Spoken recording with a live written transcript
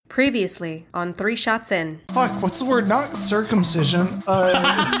Previously on 3 Shots In. Fuck, what's the word? Not circumcision.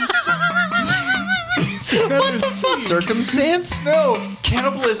 What the fuck? Circumstance? No,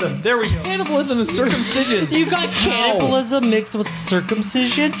 cannibalism. There we go. Cannibalism is circumcision. You got cannibalism mixed with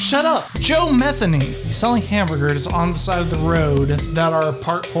circumcision? Shut up. Joe Metheny. He's selling hamburgers on the side of the road that are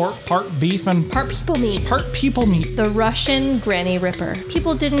part pork, part beef, and Part people meat. part people meat. The Russian Granny Ripper.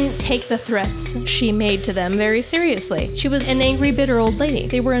 People didn't take the threats she made to them very seriously. She was an angry, bitter old lady.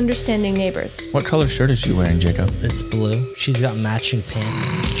 They were understanding neighbors. What color shirt is she wearing, Jacob? It's blue. She's got matching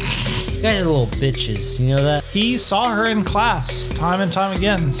pants. You guys are little bitches, you know that? He saw her in class time and time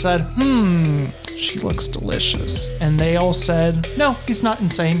again and said, she looks delicious. And they all said, no, he's not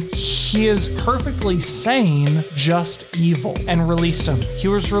insane. He is perfectly sane, just evil. And released him. He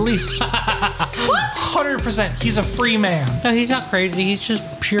was released. What? 100%. He's a free man. No, he's not crazy. He's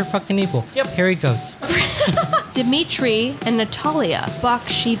just pure fucking evil. Yep. Here he goes. Dmitri and Natalia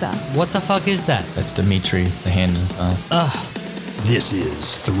Bakshiva. What the fuck is that? That's Dimitri, the hand in his mouth. Ugh. This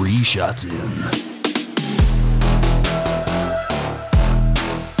is 3 Shots In.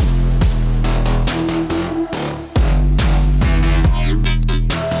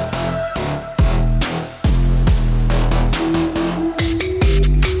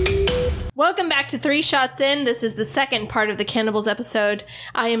 Welcome back to 3 Shots In. This is the second part of the Cannibals episode.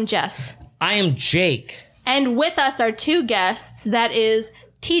 I am Jess. I am Jake. And with us are two guests. That is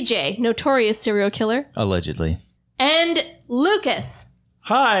TJ, notorious serial killer, Allegedly. and Lucas,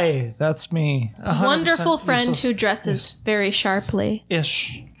 Hi, that's me. 100% wonderful friend useless. who dresses very sharply.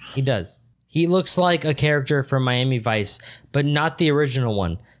 Ish. He does. He looks like a character from Miami Vice, but not the original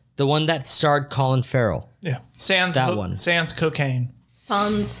one. The one that starred Colin Farrell. Yeah. Sans That one. Sans cocaine.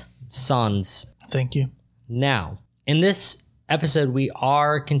 Sans. Sons. Thank you. Now, in this episode, we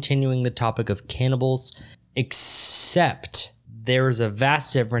are continuing the topic of cannibals, except there is a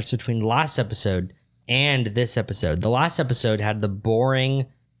vast difference between last episode and this episode. The last episode had the boring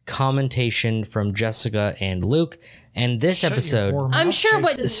commentation from Jessica and Luke, and this Shut your episode... whore I'm mouth, sure Jake.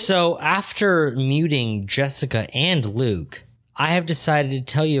 what... So after muting Jessica and Luke, I have decided to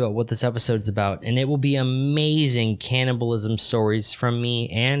tell you about what this episode's about, and it will be amazing cannibalism stories from me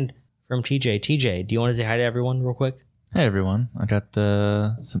and from TJ. TJ, do you want to say hi to everyone real quick? Hey, everyone. I got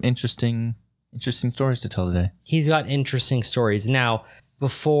some interesting stories to tell today. He's got interesting stories. Now,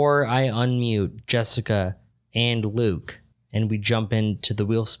 before I unmute Jessica and Luke and we jump into the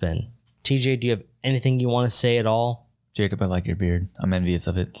wheel spin, TJ, do you have anything you want to say at all? Jacob, I like your beard. I'm envious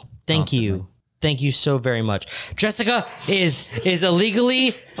of it. Thank Constantly. you. Thank you so very much. Jessica is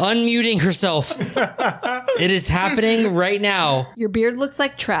illegally unmuting herself. It is happening right now. Your beard looks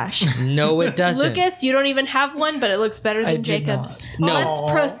like trash. No, it doesn't. Lucas, you don't even have one, but it looks better I than did Jacob's. not. No.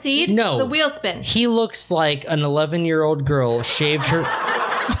 Let's proceed No. to the wheel spin. He looks like an 11-year-old girl shaved her...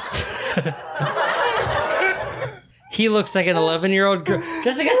 He looks like an 11-year-old girl.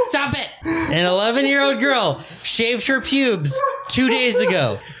 Jessica, stop it! An 11-year-old girl shaved her pubes 2 days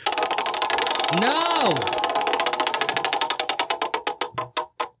ago. No!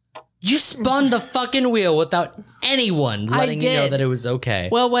 You spun the fucking wheel without anyone letting you know did. that it was okay.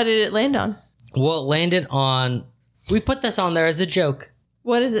 Well, what did it land on? Well, it landed on... We put this on there as a joke.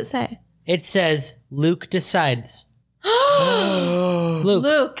 What does it say? It says, Luke decides. Luke.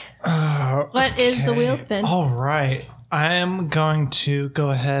 Luke, what is the wheel spin? All right. I am going to go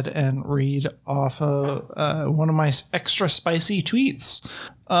ahead and read off of one of my extra spicy tweets.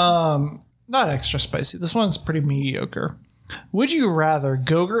 Not extra spicy. This one's pretty mediocre. Would you rather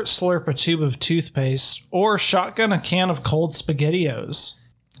Go-Gurt slurp a tube of toothpaste or shotgun a can of cold SpaghettiOs?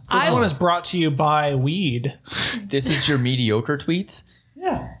 This one is brought to you by weed. This is your mediocre tweets?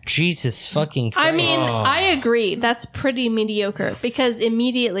 Yeah. Jesus fucking Christ. I mean, I agree. That's pretty mediocre because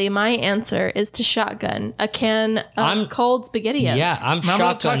immediately my answer is to shotgun a can of cold SpaghettiOs. Yeah, I'm I'm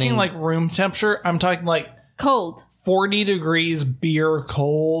not talking shotgunning. like room temperature. I'm talking like Cold. 40 degrees beer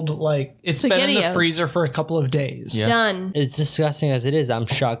cold. Like it's been in the SpaghettiOs. freezer for a couple of days. Yeah. Done. As disgusting as it is, I'm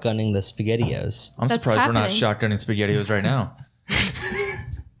shotgunning the SpaghettiOs. I'm That's surprised we're not happening. shotgunning SpaghettiOs right now.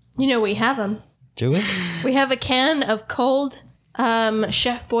 You know, we have them. Do we? We have a can of cold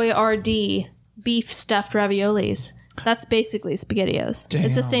Chef Boyardee beef stuffed raviolis. That's basically SpaghettiOs.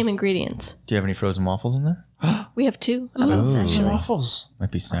 It's the Damn. same ingredients. Do you have any frozen waffles in there? We have two of them, Frozen actually. waffles. Might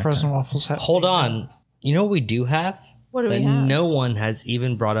be snack Frozen time. waffles. Hold on. You know what we do have? What do that we have? no one has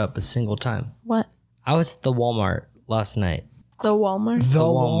even brought up a single time. What? I was at the Walmart last night. The Walmart? The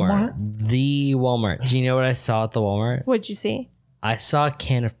Walmart. The Walmart. Do you know what I saw at the Walmart? What'd you see? I saw a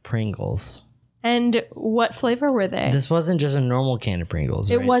can of Pringles. And what flavor were they? This wasn't just a normal can of Pringles.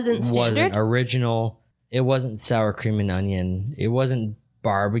 It right? wasn't It standard? wasn't original. It wasn't sour cream and onion. It wasn't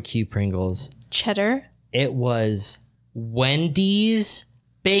barbecue Pringles. Cheddar. It was Wendy's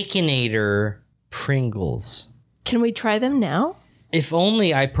Baconator Pringles. Can we try them now? If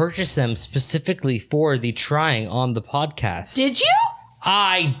only I purchased them specifically for the trying on the podcast. Did you?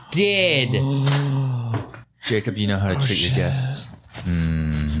 I did. Jacob, you know how to treat your guests.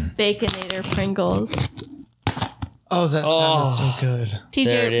 Baconator Pringles. Oh, that sounded so good.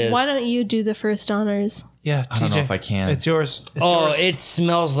 There it TJ, is. why don't you do the first honors? Yeah, TJ. I don't know if I can. It's yours. It's Oh, yours. it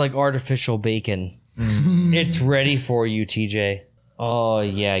smells like artificial bacon. It's ready for you, TJ. Oh,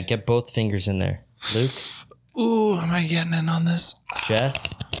 yeah. Get both fingers in there. Luke, Ooh, am I getting in on this?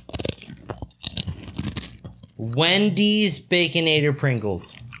 Jess. Wendy's Baconator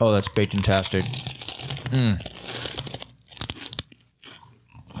Pringles. Oh, that's bacon-tastic.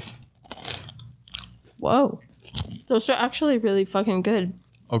 Whoa. Those are actually really fucking good.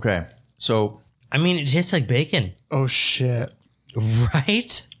 Okay, so I mean, it tastes like bacon, Oh, shit.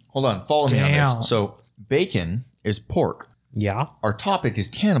 right? hold on. Follow me on Damn. this. So bacon is pork. Yeah. Our topic is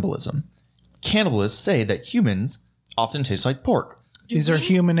cannibalism. Cannibalists say that humans often taste like pork. These are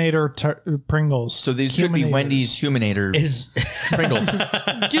Humanator Pringles. So these could be Humanators. Wendy's Humanator Is Pringles.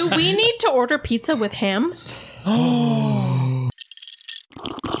 Do we need to order pizza with ham?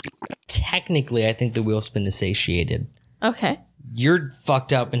 technically, I think the wheel spin is satiated. Okay. You're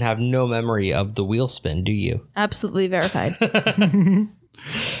fucked up and have no memory of the wheel spin, do you? Absolutely verified.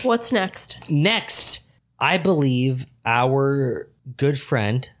 What's next? Next, I believe our good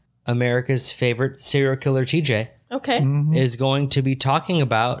friend, America's favorite serial killer TJ, Okay. is going to be talking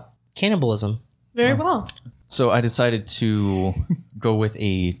about cannibalism. Very well. So I decided to go with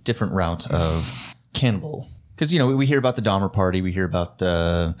a different route of cannibal. Because, you know, we hear about the Dahmer party. We hear about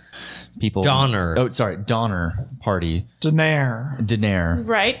people. Donner. Oh, sorry. Donner party. Daenerys.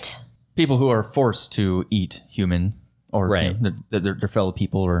 Right. People who are forced to eat human or Right. you know, their fellow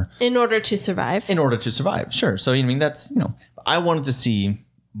people or In order to survive. in order to survive. Sure. So, I mean, that's, you know, I wanted to see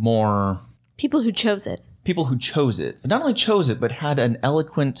more People who chose it. people who chose it. But not only chose it, but had an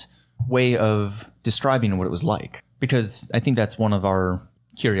eloquent way of describing what it was like. Because I think that's one of our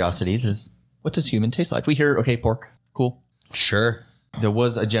curiosities is, what does human taste like? We hear, okay, pork, cool. Sure. There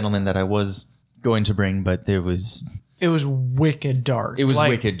was a gentleman that I was going to bring, but there was... It was wicked dark. It was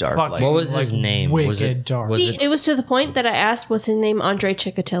wicked dark, fucking, like- What was his name? Wicked Was it- dark. was See, it was to the point that I asked, was his name Andre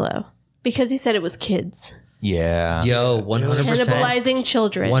Chikatilo? Because he said it was kids. Yeah. Yo, 100%. Cannibalizing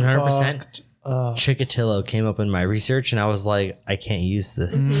children. 100%. Chikatilo came up in my research, and I was like, I can't use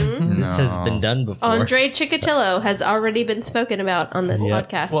this. This has been done before. Andre Chikatilo has already been spoken about on this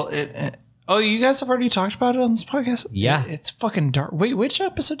podcast. Well, oh, you guys have already talked about it on this podcast? Yeah. It's fucking dark. Wait, which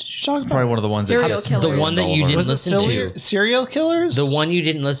episode did you talk It's about? probably one of the ones Serial that just killers. The one that you didn't Was it listen serial killers? The one you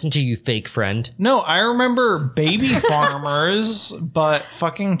didn't listen to, you fake friend. No, I remember baby farmers, but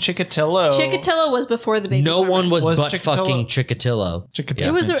fucking Chikatilo. Chikatilo was before the baby. No farmer. one was Was but Chikatilo- fucking Chikatilo.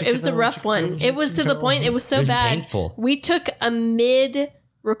 Chikatilo. It was a rough one. It was to the point. It was so It was bad. painful. We took a mid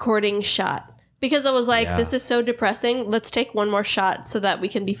recording shot because I was like, Yeah. "This is so depressing. Let's take one more shot so that we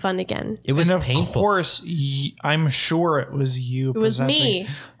can be fun again." It was And of painful. course, I'm sure it was you. It was me.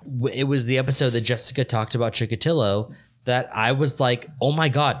 It was the episode that Jessica talked about Chikatilo that I was like, oh my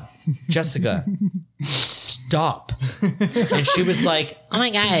God, Jessica, stop. And she was like, oh my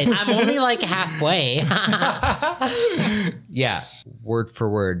God, I'm only like halfway. Yeah, word for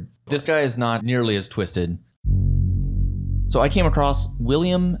word. This guy is not nearly as twisted. So I came across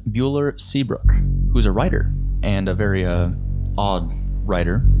William Bueller Seabrook, who's a writer and a very odd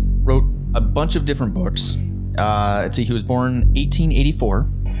writer. Wrote a bunch of different books. Let's see, he was born 1884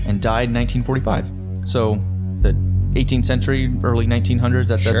 and died 1945. So the 18th century, early 1900s.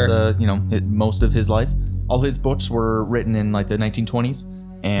 That's Sure. you know, most of his life. All his books were written in like the 1920s.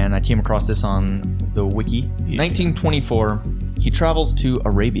 And I came across this on the wiki. 1924, he travels to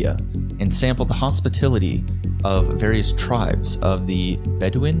Arabia and sampled the hospitality of various tribes of the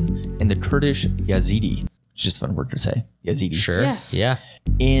Bedouin and the Kurdish Yazidi. It's just a fun word to say, Yazidi. Sure. Yes. Yeah.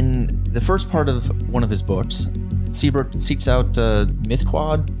 In the first part of one of his books, Seabrook seeks out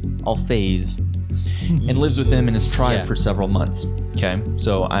Mithquad al-Faiz and lives with him and his tribe Yeah. for several months. Okay,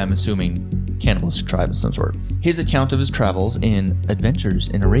 so I'm assuming cannibalistic tribe of some sort. His account of his travels in Adventures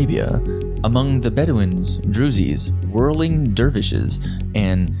in Arabia among the Bedouins, Druzes, whirling dervishes,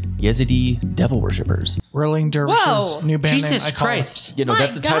 and Yazidi devil worshippers. Whirling Dervishes. Whoa. New band Jesus name. I call it. Christ. You know, My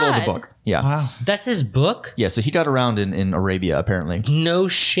that's the title of the God. book. Yeah. Wow. That's his book? Yeah, so he got around in Arabia, apparently. No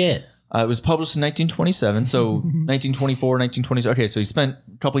shit. It was published in 1927, so 1924, 1920. Okay, so he spent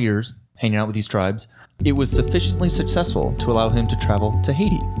a couple years hanging out with these tribes. It was sufficiently successful to allow him to travel to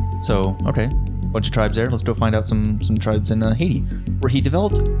Haiti. So, okay, bunch of tribes there. Let's go find out some tribes in Haiti, where he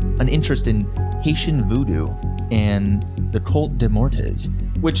developed an interest in Haitian voodoo and the Cult de Mortes,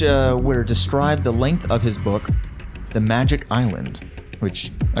 which were described the length of his book, The Magic Island,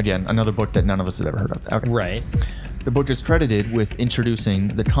 which, again, another book that none of us had ever heard of. Okay. Right. The book is credited with introducing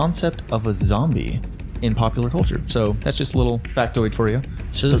the concept of a zombie in popular culture. So that's just a little factoid for you.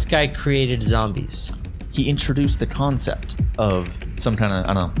 So this guy created zombies. He introduced the concept of some kind of,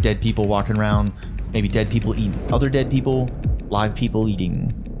 I don't know, dead people walking around, maybe dead people eating other dead people, live people eating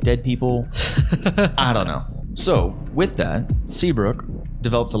dead people. I don't know. So with that, Seabrook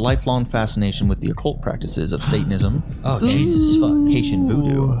develops a lifelong fascination with the occult practices of Satanism, Oh, Jesus fuck. Haitian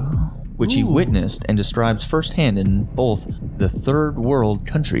voodoo, which he witnessed and describes firsthand in both the third world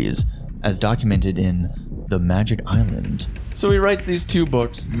countries as documented in The Magic Island. So he writes these two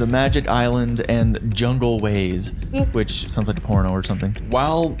books, The Magic Island and Jungle Ways, which sounds like a porno or something.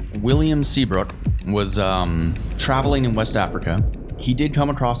 While William Seabrook was traveling in West Africa, he did come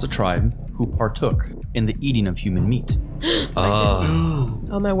across a tribe who partook in the eating of human meat.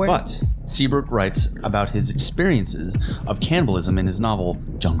 Oh my word. But Seabrook writes about his experiences of cannibalism in his novel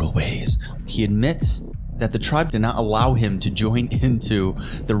Jungle Ways. He admits that the tribe did not allow him to join into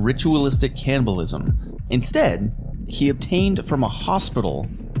the ritualistic cannibalism. Instead, he obtained from a hospital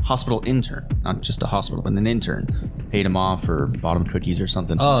intern, not just a hospital, but an intern, paid him off or bought him cookies or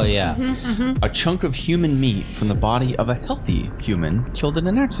something, Oh, yeah. a chunk of human meat from the body of a healthy human killed in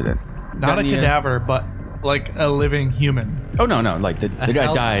an accident. Not a Got any, cadaver, but like a living human. Oh, no, like the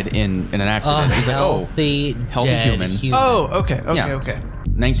guy died in an accident. He's like, healthy dead human. Oh, okay, Yeah. okay.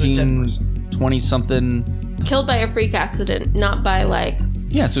 1920 something. Killed by a freak accident, not by like.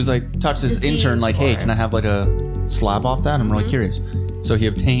 Yeah, so he's like, talks to his Disease intern, like, hey, or- can I have like a slab off that? I'm really curious. So he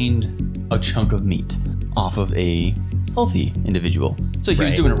obtained a chunk of meat off of a healthy individual. So he was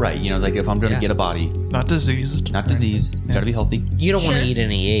Right. doing it right. You know, it's like, if I'm going to get a body, Not diseased. not diseased, it's got to be healthy. You don't want Sure. to eat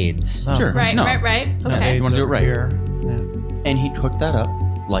any AIDS. No. Sure. Right, No. right. Okay. You wanna do it over right. here. Yeah. And he cooked that up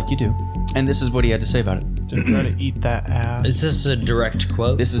like you do. And this is what he had to say about it. To try to eat that ass. Is this a direct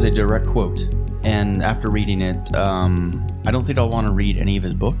quote? This is a direct quote. And after reading it, I don't think I'll want to read any of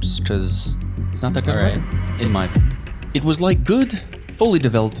his books because it's not that good, All right. in my opinion. It was like good, fully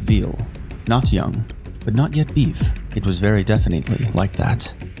developed veal. Not young, but not yet beef. It was very definitely like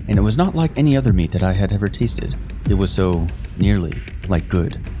that. And it was not like any other meat that I had ever tasted. It was so nearly like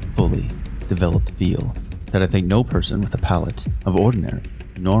good, fully developed veal that I think no person with a palate of ordinary,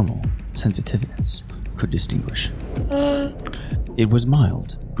 normal sensitiveness could distinguish. It was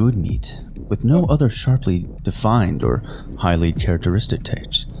mild, good meat, with no other sharply defined or highly characteristic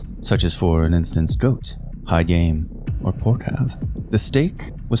tastes, such as for an instance goat, high game, or pork half. The steak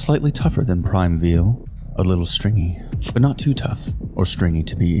was slightly tougher than prime veal, a little stringy, but not too tough or stringy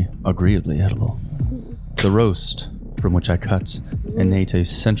to be agreeably edible. The roast, from which I cut and ate a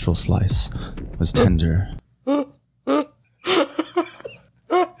central slice, was tender.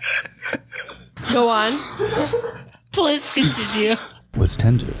 Go on. Please continue. Was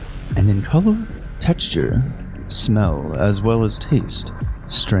tender, and in color, texture, smell, as well as taste,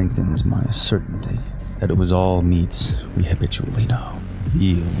 strengthens my certainty that it was all meats we habitually know.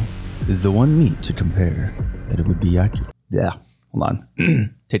 Veal is the one meat to compare that it would be accurate. Yeah, hold on.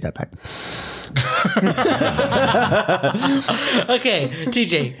 Take that back. Okay,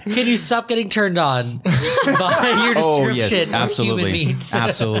 TJ, can you stop getting turned on by your description of human meat?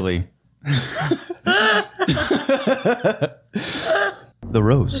 Absolutely. The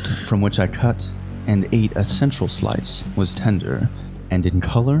roast, from which I cut and ate a central slice, was tender, and in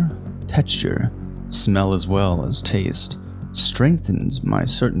color, texture, smell as well as taste, strengthens my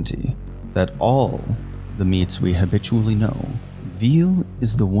certainty that all the meats we habitually know, veal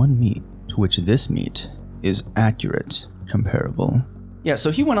is the one meat to which this meat is accurate, comparable. Yeah,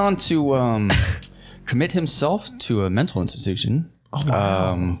 so he went on to commit himself to a mental institution. Oh,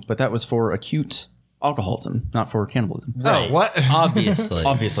 wow. But that was for acute alcoholism, not for cannibalism. Right. what? Obviously.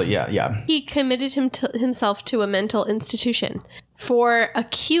 Obviously, yeah. He committed himself to a mental institution for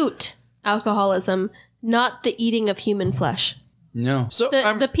acute alcoholism, not the eating of human flesh. No. So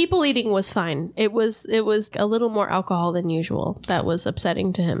The people eating was fine. It was a little more alcohol than usual. That was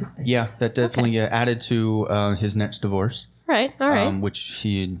upsetting to him. Yeah, that definitely added to his next divorce, Right. All right. which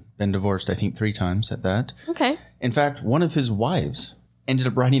he had been divorced, I think, 3 times at that. Okay. In fact, one of his wives ended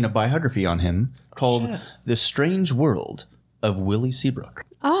up writing a biography on him called The Strange World of Willie Seabrook.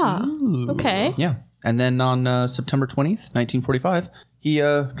 Ah. Okay. Yeah. And then on September 20th, 1945, he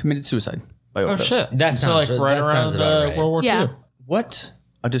committed suicide by overdose. That so sounds, like right that sounds around about right. World War Yeah. II. What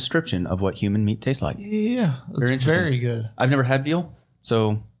a description of what human meat tastes like. Yeah, Very it's interesting. very good. I've never had veal,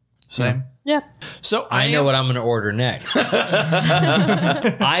 so Same. Yeah. So I know what I'm going to order next.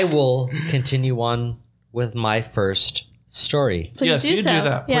 I will continue on with my first story. Please Yes, do you do so.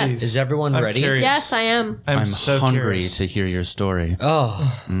 that, Yes. please. Is everyone I'm ready? curious. Yes, I am. I'm I'm so hungry curious. to hear your story.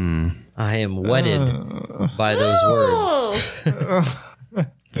 Oh, I am wedded by those words.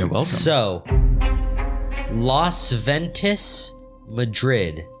 You're welcome. So, Las Ventas,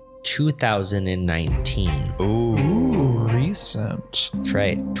 Madrid, 2019. Ooh, recent. That's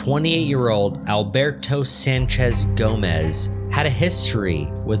right. 28-year-old Alberto Sanchez Gomez had a history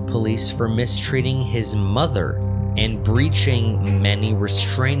with police for mistreating his mother and breaching many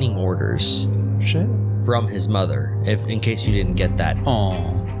restraining orders Shit. from his mother, in case you didn't get that.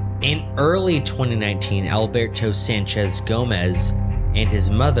 Aw. In early 2019, Alberto Sanchez Gomez and his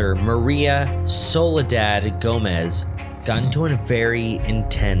mother, Maria Soledad Gomez, got into a very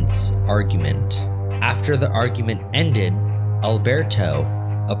intense argument. After the argument ended, Alberto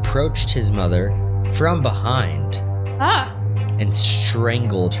approached his mother from behind Ah. and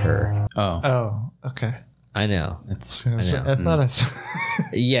strangled her. Oh. Oh, okay. I know. It's I thought I saw.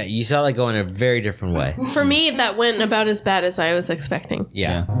 Yeah, you saw that go in a very different way. For me, that went about as bad as I was expecting.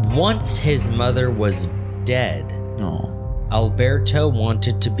 Yeah. Once his mother was dead, oh. Alberto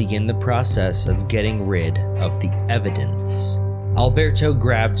wanted to begin the process of getting rid of the evidence. Alberto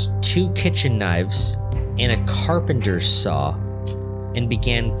grabbed 2 kitchen knives and a carpenter's saw and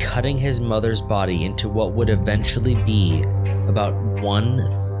began cutting his mother's body into what would eventually be about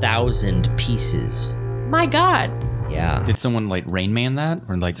 1,000 pieces. My God. Yeah. Did someone like Rain Man that?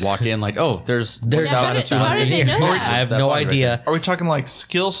 Or like walk in like, oh, there's There's how did- 1,200 how did they here. know that? I have That no body right idea. Are we talking like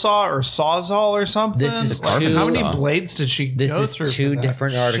skill saw or sawzall or something? This is Like, two- how many Saw. blades did she This go is through? 2 for that?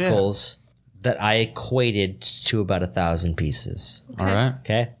 different Shit. articles that I equated to about 1,000 pieces. All right.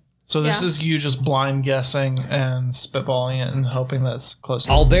 Okay. So this Yeah. is you just blind guessing and spitballing it and hoping that's close.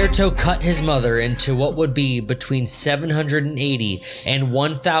 Alberto cut his mother into what would be between 780 and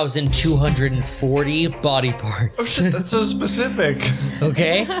 1,240 body parts. Shit, that's so specific.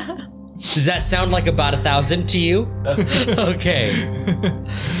 Okay? Does that sound like about 1,000 to you? Okay.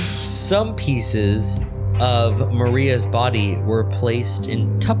 Some pieces of Maria's body were placed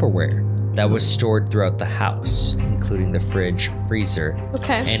in Tupperware that was stored throughout the house, including the fridge, freezer,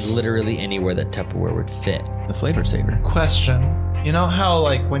 Okay. and literally anywhere that Tupperware would fit. The flavor saver. Question. You know how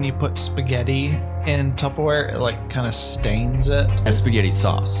like when you put spaghetti in Tupperware, it like kind of stains it? A spaghetti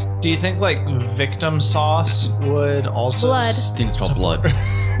sauce. Do you think like victim sauce would also Blood. I think it's called blood.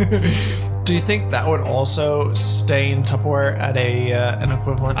 Do you think that would also stain Tupperware at a an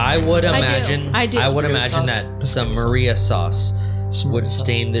equivalent? I would I do. imagine. I do. would Spaghetti imagine sauce? that some Maria sauce Some would sauce.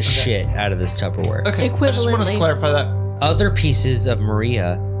 stain the shit out of this Tupperware. Okay, I just want to Equivalently. clarify that. Other pieces of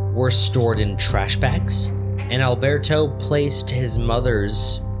Maria were stored in trash bags, and Alberto placed his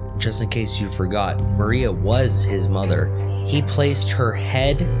mother's. Just in case you forgot, Maria was his mother. He placed her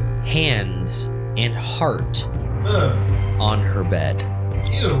head, hands, and heart on her bed.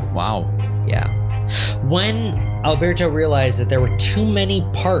 Ew. Wow. Yeah. When Alberto realized that there were too many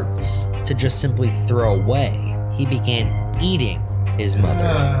parts to just simply throw away, he began eating his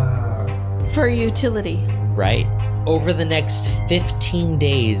mother, For utility. right? Over the next 15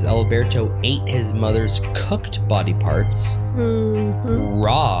 days, Alberto ate his mother's cooked body parts,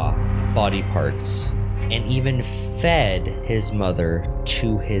 raw body parts, and even fed his mother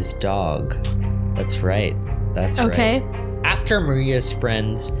to his dog. That's right. That's Okay. right. After Maria's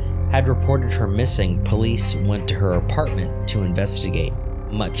friends had reported her missing, police went to her apartment to investigate,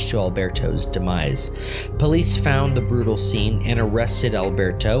 much to Alberto's demise. Police found the brutal scene and arrested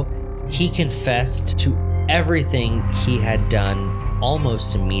Alberto. He confessed to everything he had done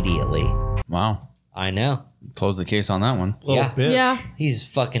almost immediately. Wow. I know. Close the case on that one. Little Yeah. bit. Yeah. He's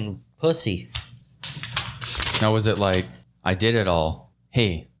fucking pussy. Now, was it like, I did it all.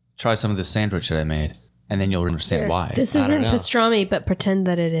 Hey, try some of this sandwich that I made. And then you'll understand why. This I don't isn't know. pastrami, but pretend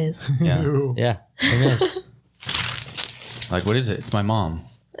that it is. Yeah. Yeah. Who knows? Like, what is it? It's my mom.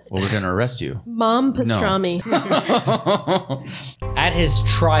 Well, we're going to arrest you. Mom pastrami. At his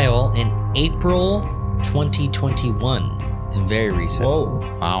trial in April 2021, it's very recent. Whoa.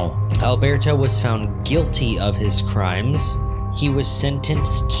 Wow. Alberto was found guilty of his crimes. He was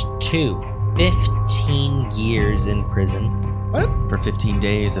sentenced to 15 years in prison For 15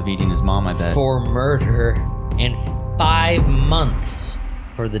 days of eating his mom, I bet. for murder and 5 months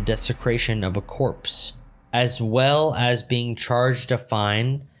for the desecration of a corpse, as well as being charged a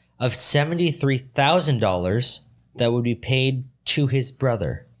fine of $73,000 that would be paid to his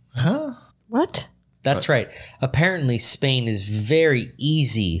brother. What? That's right. Apparently, Spain is very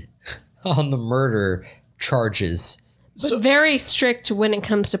easy on the murder charges. But very strict when it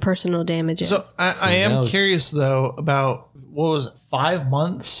comes to personal damages. So I am knows? curious though about what was it, 5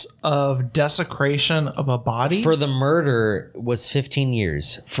 months of desecration of a body? For the murder was 15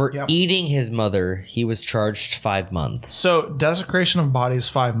 years. For eating his mother, he was charged 5 months. So desecration of bodies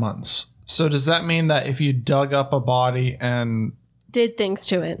 5 months. So does that mean that if you dug up a body and Did things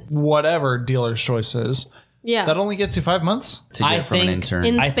to it. whatever dealer's choice is, Yeah. that only gets you 5 months? To get I from an think intern.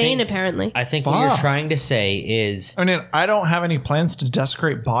 In I Spain, think- apparently. I think what you're trying to say is I mean, I don't have any plans to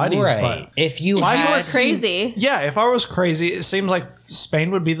desecrate bodies, right. but If you Why had was Crazy. yeah, if I was crazy, it seems like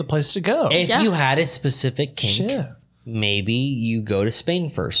Spain would be the place to go. if Yeah. you had a specific kink, Shit. maybe you go to Spain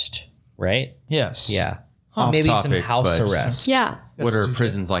first, right? Yes. Yeah. Off Maybe some topic, house but- arrest. Yeah. What are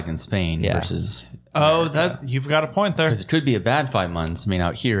prisons like in Spain Yeah. versus? Oh, that you've got a point there. Because it could be a bad 5 months. I mean,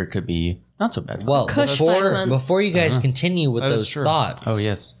 out here it could be not so bad. Well, Cush 5 months. before you guys continue with That is those true. thoughts. Oh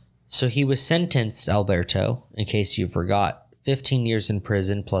yes. So he was sentenced, Alberto, in case you forgot, 15 years in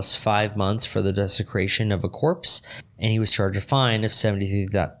prison plus 5 months for the desecration of a corpse, and he was charged a fine of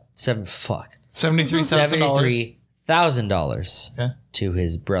 $73,000. $73,000 Okay. to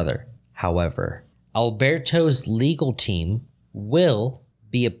his brother. However, Alberto's legal team will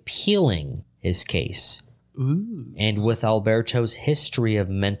be appealing his case. And with Alberto's history of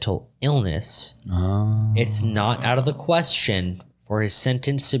mental illness, it's not out of the question for his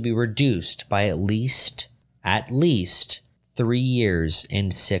sentence to be reduced by at least 3 years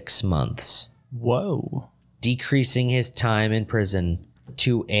and 6 months, Whoa. decreasing his time in prison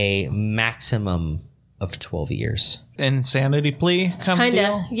to a maximum of 12 years. Insanity plea kind of deal?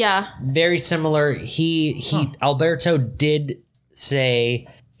 Kinda. Yeah. Very similar. Alberto did say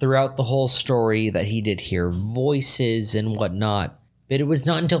throughout the whole story that he did hear voices and whatnot, but it was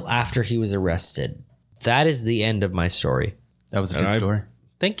not until after he was arrested. That is the end of my story. That was a good story.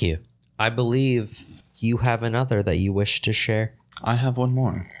 Thank you. I believe you have another that you wish to share. I have one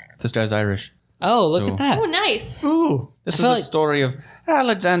more. This guy's Irish. Oh, look So- at that. Oh, nice. Ooh. This is feel the like- story of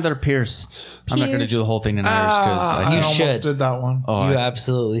Alexander Pierce. I'm not going to do the whole thing in Irish because I I almost should. did that one. You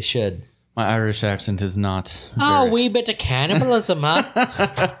absolutely should. my Irish accent is not. Oh, very- wee bit of cannibalism,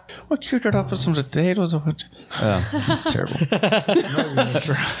 huh? What cured it up with some potatoes? Or what? It's terrible.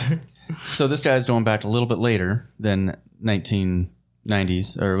 So this guy's going back a little bit later than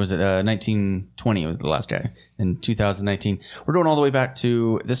 1990s, or was it 1920 was the last guy in 2019. We're going all the way back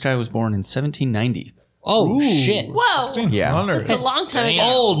to this guy was born in 1790. Oh, shit. Whoa. Yeah. It's a long time ago.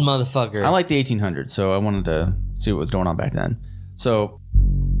 Old motherfucker. I like the 1800s, so I wanted to see what was going on back then. So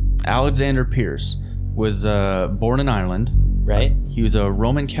Alexander Pierce was born in Ireland. right? He was a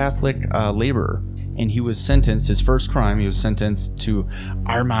Roman Catholic laborer, and he was sentenced. His first crime, he was sentenced to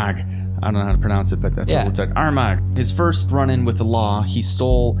Armagh. I don't know how to pronounce it, but that's what it looks like. Armagh. His first run-in with the law, he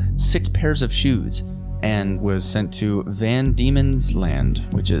stole 6 pairs of shoes and was sent to Van Diemen's Land,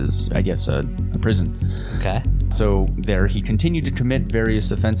 which is, I guess, a prison. Okay. So there he continued to commit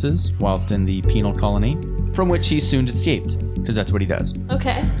various offenses whilst in the penal colony, from which he soon escaped, because that's what he does.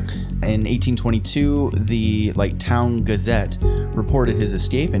 Okay. In 1822, the Town Gazette reported his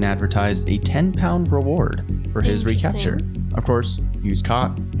escape and advertised a £10 reward for his recapture. Of course, he was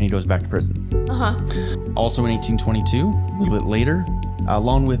caught and he goes back to prison. Also in 1822, a little bit later,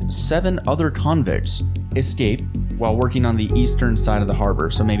 along with 7 other convicts, escaped while working on the eastern side of the harbor.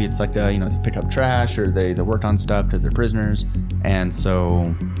 So maybe it's like, they pick up trash or they work on stuff because they're prisoners. And so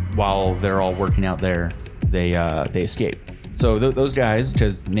while they're all working out there, they escape. So those guys,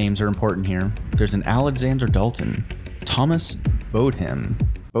 because names are important here, there's an Alexander Dalton, Thomas Bodenham,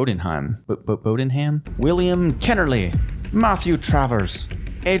 William Kennerly, Matthew Travers,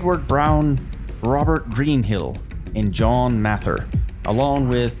 Edward Brown, Robert Greenhill, and John Mather, along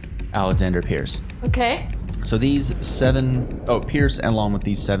with Alexander Pierce. Okay. So these 7, Pierce along with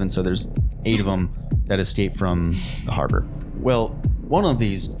these 7, so there's 8 of them that escaped from the harbor. Well, one of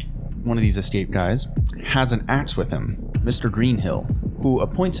these escaped guys has an axe with him, Mr. Greenhill, who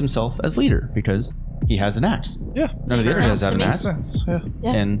appoints himself as leader because he has an axe. Yeah. None of the other guys have an Makes axe. Sense. Yeah.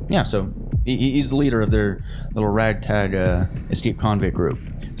 Yeah. And so he's the leader of their little ragtag escape convict group,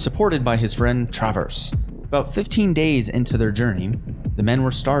 supported by his friend Travers. About 15 days into their journey, the men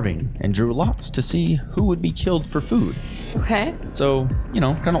were starving and drew lots to see who would be killed for food. Okay. So,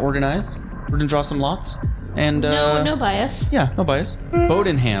 kind of organized. We're going to draw some lots. And, No bias. yeah, no bias.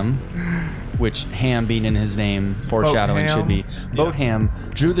 Bodenham, which ham being in his name, foreshadowing Boatham. should be.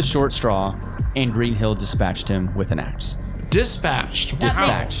 Bodenham drew the short straw, and Greenhill dispatched him with an axe. Dispatched.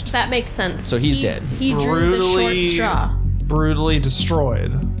 That makes sense. So he's dead. He drew the short straw. Brutally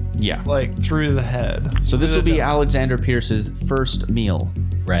destroyed. Yeah. Through the head. So this will be Alexander Pierce's first meal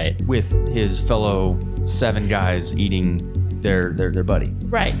Right. with his fellow 7 guys eating their buddy.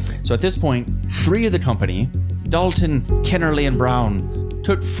 Right. So at this point, 3 of the company, Dalton, Kennerly, and Brown,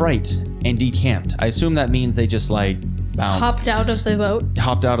 took fright and decamped. I assume that means they just like bounced. Hopped out of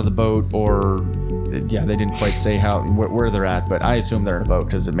the boat, or yeah, they didn't quite say where they're at, but I assume they're in a boat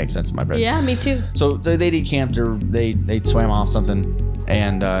because it makes sense in my brain. Yeah, me too. So they decamped, or they swam off something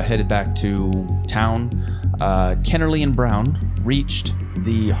and headed back to town. Kennerly and Brown reached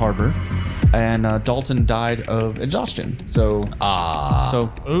the harbor, and Dalton died of exhaustion. So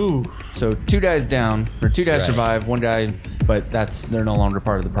 2 guys down, or 2 guys survived, 1 guy, but they're no longer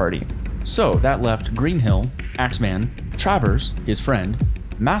part of the party. So that left Greenhill, Axeman, Travers, his friend,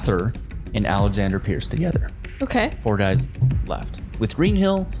 Mather, and Alexander Pierce together. Okay. 4 guys left. With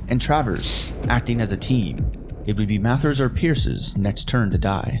Greenhill and Travers acting as a team, it would be Mather's or Pierce's next turn to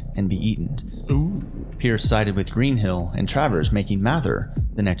die and be eaten. Ooh. Pierce sided with Greenhill and Travers, making Mather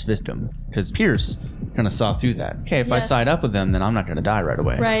the next victim. Because Pierce kind of saw through that. Okay, if I side up with them, then I'm not going to die right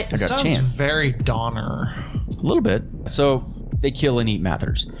away. Right. I got a Sounds chance. very Donner. A little bit. So they kill and eat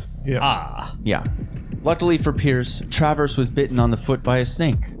Mathers. Yeah. Yeah. Luckily for Pierce, Travers was bitten on the foot by a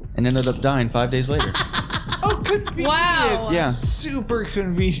snake and ended up dying 5 days later. Oh, convenient. Wow. Yeah. Super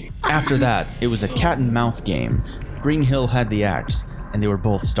convenient. After that, it was a cat and mouse game. Greenhill had the axe, and they were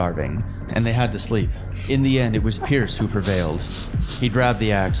both starving, and they had to sleep. In the end, it was Pierce who prevailed. He grabbed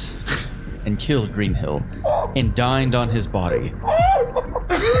the axe and killed Greenhill and dined on his body.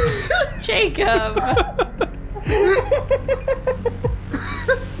 Jacob.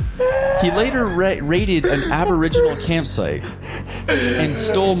 He later raided an Aboriginal campsite and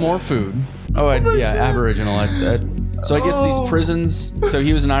stole more food. Aboriginal. So I guess these prisons. So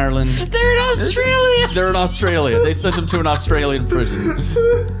he was in Ireland. They're in Australia. They're in Australia. They sent him to an Australian prison.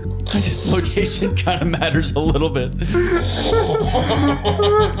 I just location kind of matters a little bit.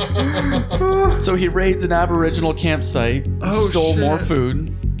 So he raids an Aboriginal campsite, stole more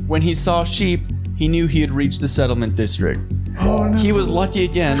food. When he saw sheep, he knew he had reached the settlement district. Oh, no. He was lucky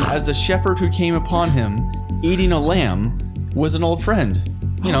again, as the shepherd who came upon him eating a lamb was an old friend.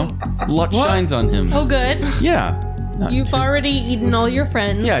 You know, luck shines on him. Oh, good. Yeah. You've already eaten all your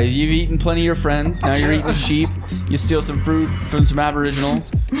friends. Yeah, you've eaten plenty of your friends. Now you're eating sheep. You steal some fruit from some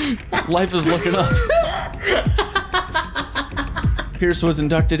Aboriginals. Life is looking up. Pierce was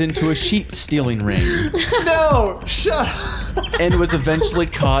inducted into a sheep stealing ring. No, shut up. And was eventually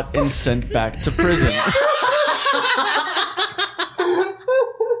caught and sent back to prison.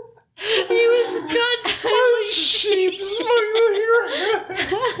 He was caught stealing Sheep smuggling.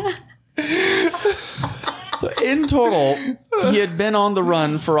 So in total, he had been on the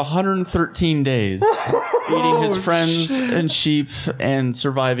run for 113 days, eating his friends and sheep and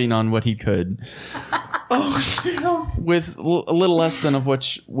surviving on what he could. With a little less than of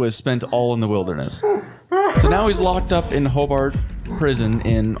which was spent all in the wilderness. So now he's locked up in Hobart Prison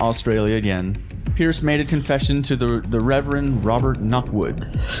in Australia again. Pierce made a confession to the Reverend Robert Knockwood,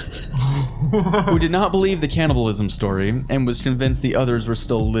 who did not believe the cannibalism story and was convinced the others were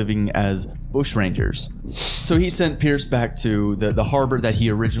still living as bushrangers. So he sent Pierce back to the harbor that he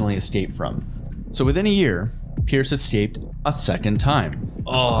originally escaped from. So within a year, Pierce escaped a second time.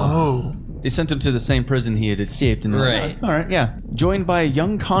 Oh. They sent him to the same prison he had escaped. And Right. All right, yeah. Joined by a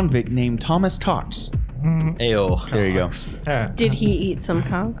young convict named Thomas Cox. Ayo. There you go. Did he eat some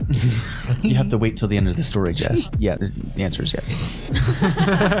cocks? You have to wait till the end of the story, Jess. Yeah, the answer is yes.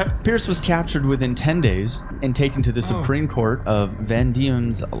 Pierce was captured within 10 days and taken to the Supreme Court of Van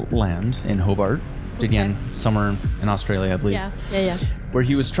Diemen's Land in Hobart. Again, somewhere in Australia, I believe. Yeah. Where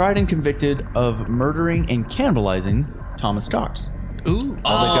he was tried and convicted of murdering and cannibalizing Thomas Cox. Ooh.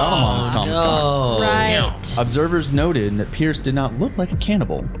 All they got him on was Thomas Cox. Right. Observers noted that Pierce did not look like a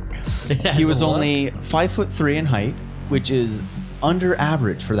cannibal. He was only 5'3" in height, which is under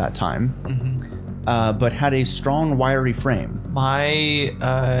average for that time, but had a strong, wiry frame. My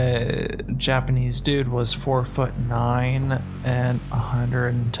Japanese dude was 4'9" and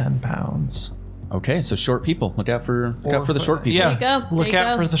 110 pounds. Okay, so short people. Look out for the short people. Yeah, There you go. look There you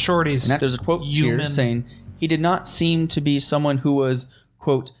out go. for the shorties. And there's a quote here Human. saying he did not seem to be someone who was,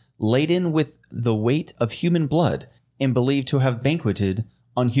 quote, laden with the weight of human blood and believed to have banqueted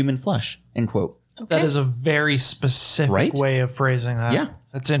on human flesh, end quote. That is a very specific Right? way of phrasing that. Yeah.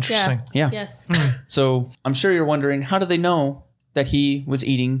 That's interesting. Yeah. Yes. So I'm sure you're wondering, how did they know that he was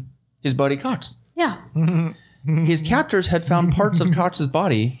eating his buddy Cox? Yeah. His captors had found parts of Cox's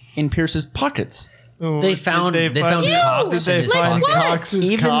body in Pierce's pockets. They found Did they Cox Did in they his find pocket.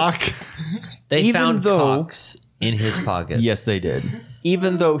 Cox's Even- cock? They even found though- Cox in his pocket. Yes, they did.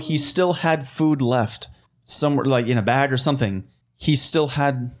 Even though he still had food left somewhere, like in a bag or something, he still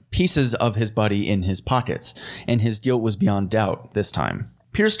had pieces of his body in his pockets, and his guilt was beyond doubt this time.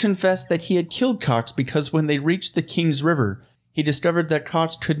 Pierce confessed that he had killed Cox because when they reached the King's River, he discovered that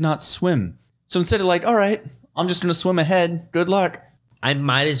Cox could not swim. So instead of like, all right, I'm just going to swim ahead. Good luck. I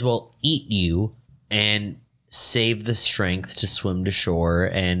might as well eat you and save the strength to swim to shore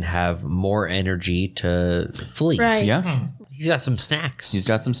and have more energy to flee. Right. Yeah. He's got some snacks. He's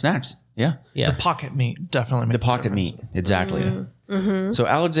got some snacks. Yeah. Yeah. The pocket meat definitely makes The pocket a difference. meat. Exactly. So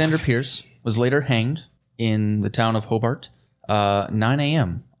Alexander Pierce was later hanged in the town of Hobart, 9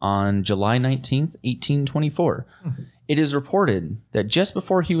 a.m. on July 19th, 1824. It is reported that just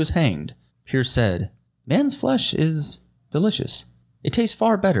before he was hanged, Pierce said, "Man's flesh is delicious. It tastes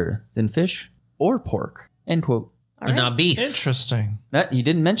far better than fish or pork." End quote. It's not beef. Interesting. He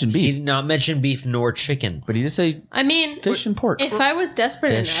didn't mention He beef, did not mention beef nor chicken. but he did say I mean, fish and pork. if I was desperate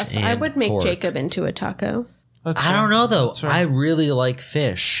Fish enough, I and would make pork. Jacob into a taco. That's I don't know though. That's right. I really like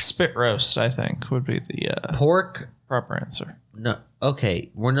fish. Spit roast, I think, would be the Pork. proper answer. No. Okay.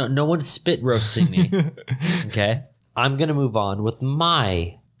 We're not. No one's spit roasting me. Okay. I'm gonna move on with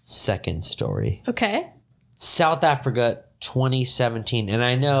my second story. Okay. South Africa, 2017, and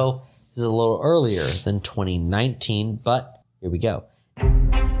I know this is a little earlier than 2019, but here we go.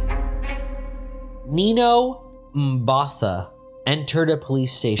 Nino Mbatha entered a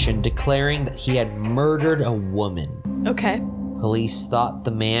police station declaring that he had murdered a woman. Okay. Police thought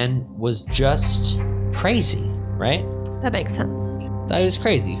the man was just crazy, right? That makes sense. That was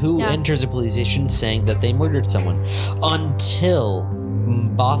crazy. Who Yeah. enters a police station saying that they murdered someone? Until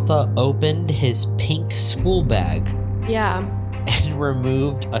Mbatha opened his pink school bag Yeah. and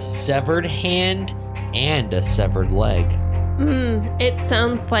removed a severed hand and a severed leg. It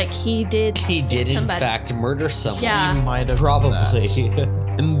sounds like he did. He did, in somebody. fact, murder someone. Yeah. You might have done Probably. that.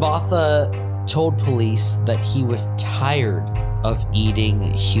 Mbatha told police that he was tired of eating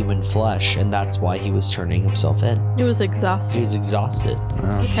human flesh, and that's why he was turning himself in. It was He exhausting. was exhausted.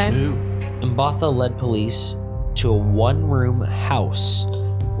 Okay. Mbatha led police to a one-room house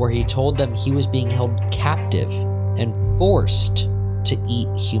where he told them he was being held captive and forced to eat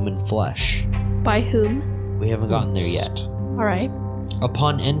human flesh. By whom? We haven't gotten there yet. All right.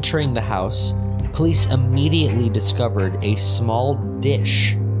 Upon entering the house, police immediately discovered a small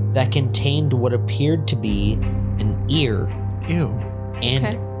dish that contained what appeared to be an ear Ew.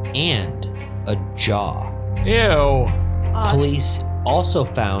 and a jaw. Ew. Police also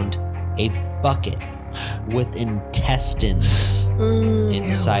found a bucket with intestines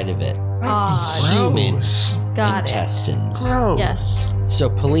inside of it. Human Gross. Got it. intestines. Gross. Yes. So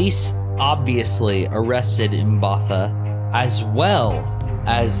police obviously arrested Mbatha as well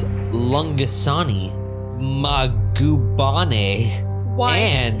as Lungasani Magubane Why?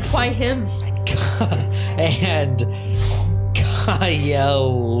 And- Why him? and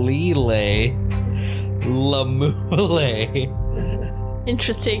Kayalile Lamule.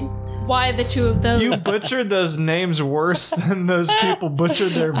 Interesting. Why the two of those? You butchered those names worse than those people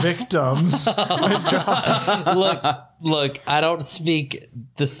butchered their victims. Look, I don't speak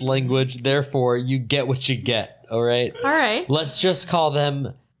this language, therefore you get what you get, all right? All right. Let's just call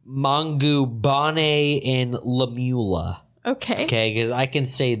them Mangubane and Lamula, Okay. okay? Because I can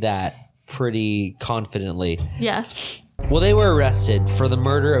say that pretty confidently. Yes. Well, they were arrested for the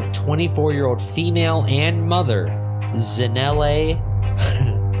murder of 24-year-old female and mother, Zanele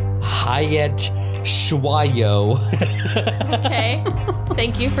Hayat Shwayo. Okay.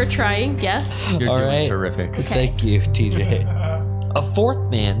 Thank you for trying. Yes. You're All doing right. terrific. Thank you, TJ. A fourth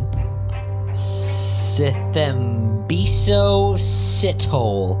man, Sithembiso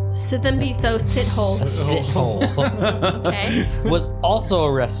Sithole, Sithembiso sit hole. Sithole, Okay. was also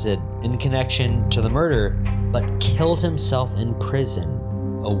arrested in connection to the murder, but killed himself in prison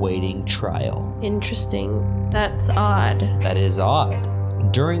awaiting trial. Interesting. That's odd. That is odd.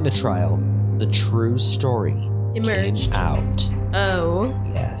 During the trial, the true story Emerged. came out. Oh.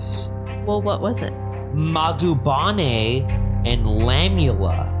 Yes. Well, what was it? Magubane and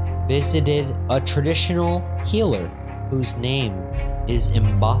Lamula visited a traditional healer whose name is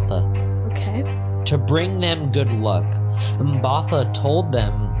Mbatha. Okay. To bring them good luck, Mbatha told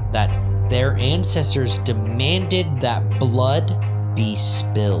them that their ancestors demanded that blood be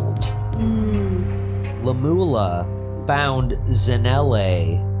spilled. Lamula found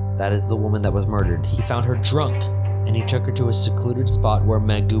Zanele, that is the woman that was murdered. He found her drunk, and he took her to a secluded spot where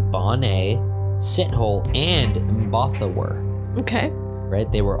Magubane, Sithole, and Mbatha were. Okay. Right?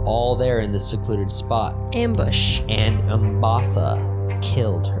 They were all there in this secluded spot. Ambush. And Mbatha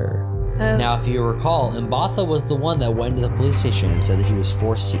killed her. Oh. Now, if you recall, Mbatha was the one that went to the police station and said that he was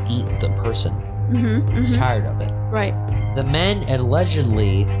forced to eat the person. He's tired of it. Right. The men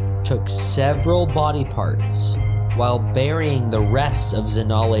allegedly took several body parts while burying the rest of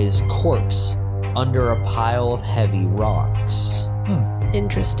Zenale's corpse under a pile of heavy rocks.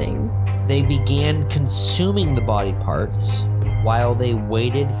 Interesting. They began consuming the body parts while they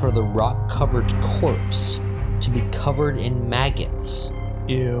waited for the rock-covered corpse to be covered in maggots,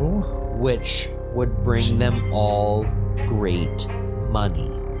 Ew. which would bring them all great money.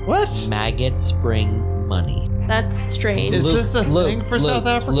 What? Maggots bring money. That's strange. Is this a thing for South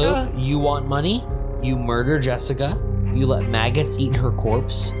Africa? Luke, you want money? You murder Jessica, you let maggots eat her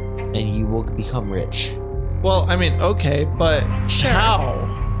corpse, and you will become rich. Well, I mean, okay, but Sure. how?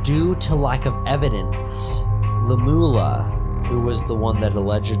 Due to lack of evidence, Lamula, who was the one that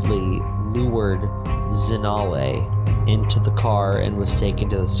allegedly lured Zenale into the car and was taken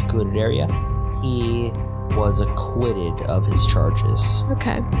to the secluded area, he was acquitted of his charges.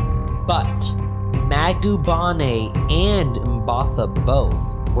 Okay. But Magubane and Mbatha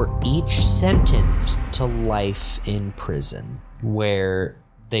both were each sentenced to life in prison, where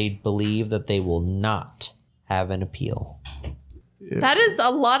they believe that they will not have an appeal. That is a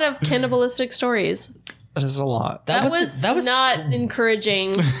lot of cannibalistic stories. That is a lot. That was not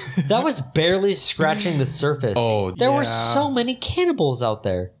encouraging. That was barely scratching the surface. Oh, there were yeah. so many cannibals out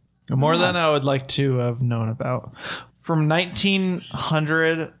there. More than I would like to have known about. From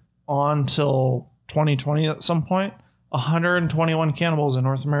 1900 on till 2020 at some point, 121 cannibals in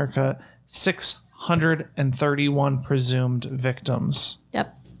North America, 631 presumed victims.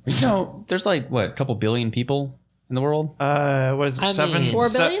 Yep. You know, there's like, what, a couple billion people in the world? What is it? I mean- 4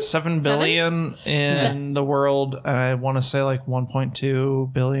 billion? 7 billion in the world, and I want to say like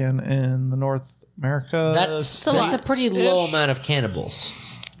 1.2 billion in the North America. That's a lot. a pretty low amount of cannibals.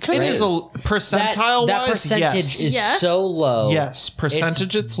 It is a percentile that wise. percentage yes. is Yes. so low. Yes,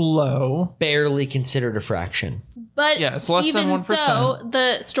 percentage it's low. Barely considered a fraction. But Yeah, it's less than even 1%. so,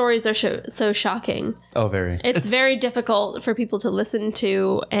 the stories are so shocking. Oh, very. It's very difficult for people to listen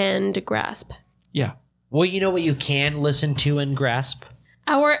to and grasp. Yeah. Well, you know what you can listen to and grasp?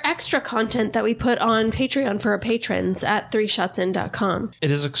 Our extra content that we put on Patreon for our patrons at 3shotsin.com.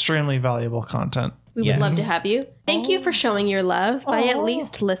 It is extremely valuable content. We would love to have you. Thank you for showing your love by at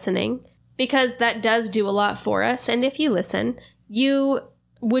least listening, because that does do a lot for us. And if you listen, you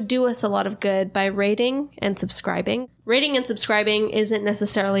would do us a lot of good by rating and subscribing. Rating and subscribing isn't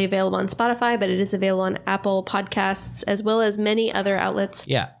necessarily available on Spotify, but it is available on Apple Podcasts as well as many other outlets.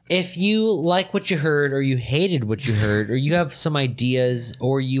 Yeah. If you like what you heard, or you hated what you heard, or you have some ideas,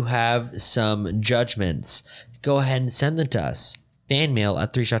 or you have some judgments, go ahead and send them to us. Fan mail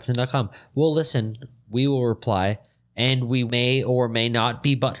at 3shotsin.com. We'll listen, we will reply, and we may or may not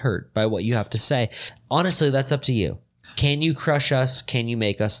be butthurt by what you have to say. Honestly, that's up to you. Can you crush us? Can you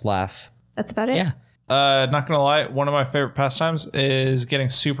make us laugh? That's about it. Yeah. Not gonna lie, one of my favorite pastimes is getting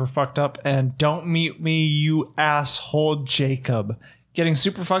super fucked up and don't mute me, you asshole, Jacob. Getting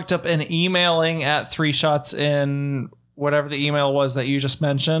super fucked up and emailing at 3shotsin, whatever the email was that you just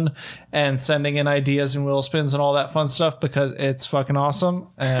mentioned, and sending in ideas and wheel spins and all that fun stuff, because it's fucking awesome.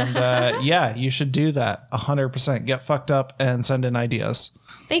 And yeah, you should do that 100%. Get fucked up and send in ideas.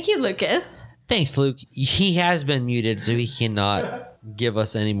 Thank you, Lucas. Thanks, Luke. He has been muted, so he cannot give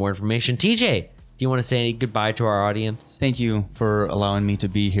us any more information. TJ, do you want to say goodbye to our audience? Thank you for allowing me to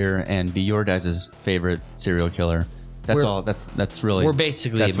be here and be your guys' favorite serial killer. That's We're- all. That's really. We're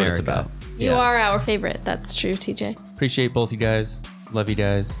basically that's America. what it's about. You are our favorite. That's true, TJ. Appreciate both you guys. Love you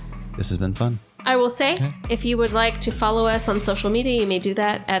guys. This has been fun. I will say, if you would like to follow us on social media, you may do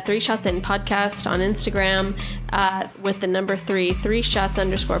that at 3shotsin podcast on Instagram, with the number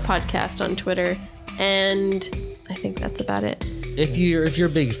 3shots_podcast on Twitter, and I think that's about it. If you're a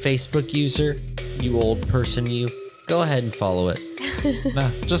big Facebook user, you old person, you go ahead and follow it. Nah,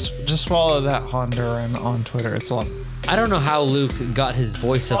 just follow that Honduran on Twitter. It's a lot. I don't know how Luke got his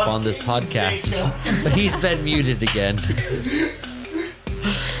voice up on this podcast, but he's been muted again.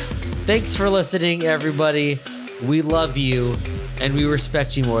 Thanks for listening, everybody. We love you, and we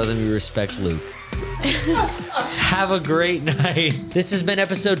respect you more than we respect Luke. Have a great night. This has been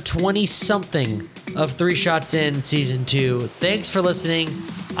episode 20-something of 3 Shots In Season 2. Thanks for listening.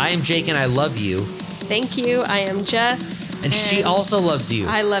 I am Jake, and I love you. Thank you. I am Jess. And she also loves you.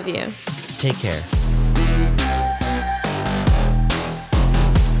 I love you. Take care.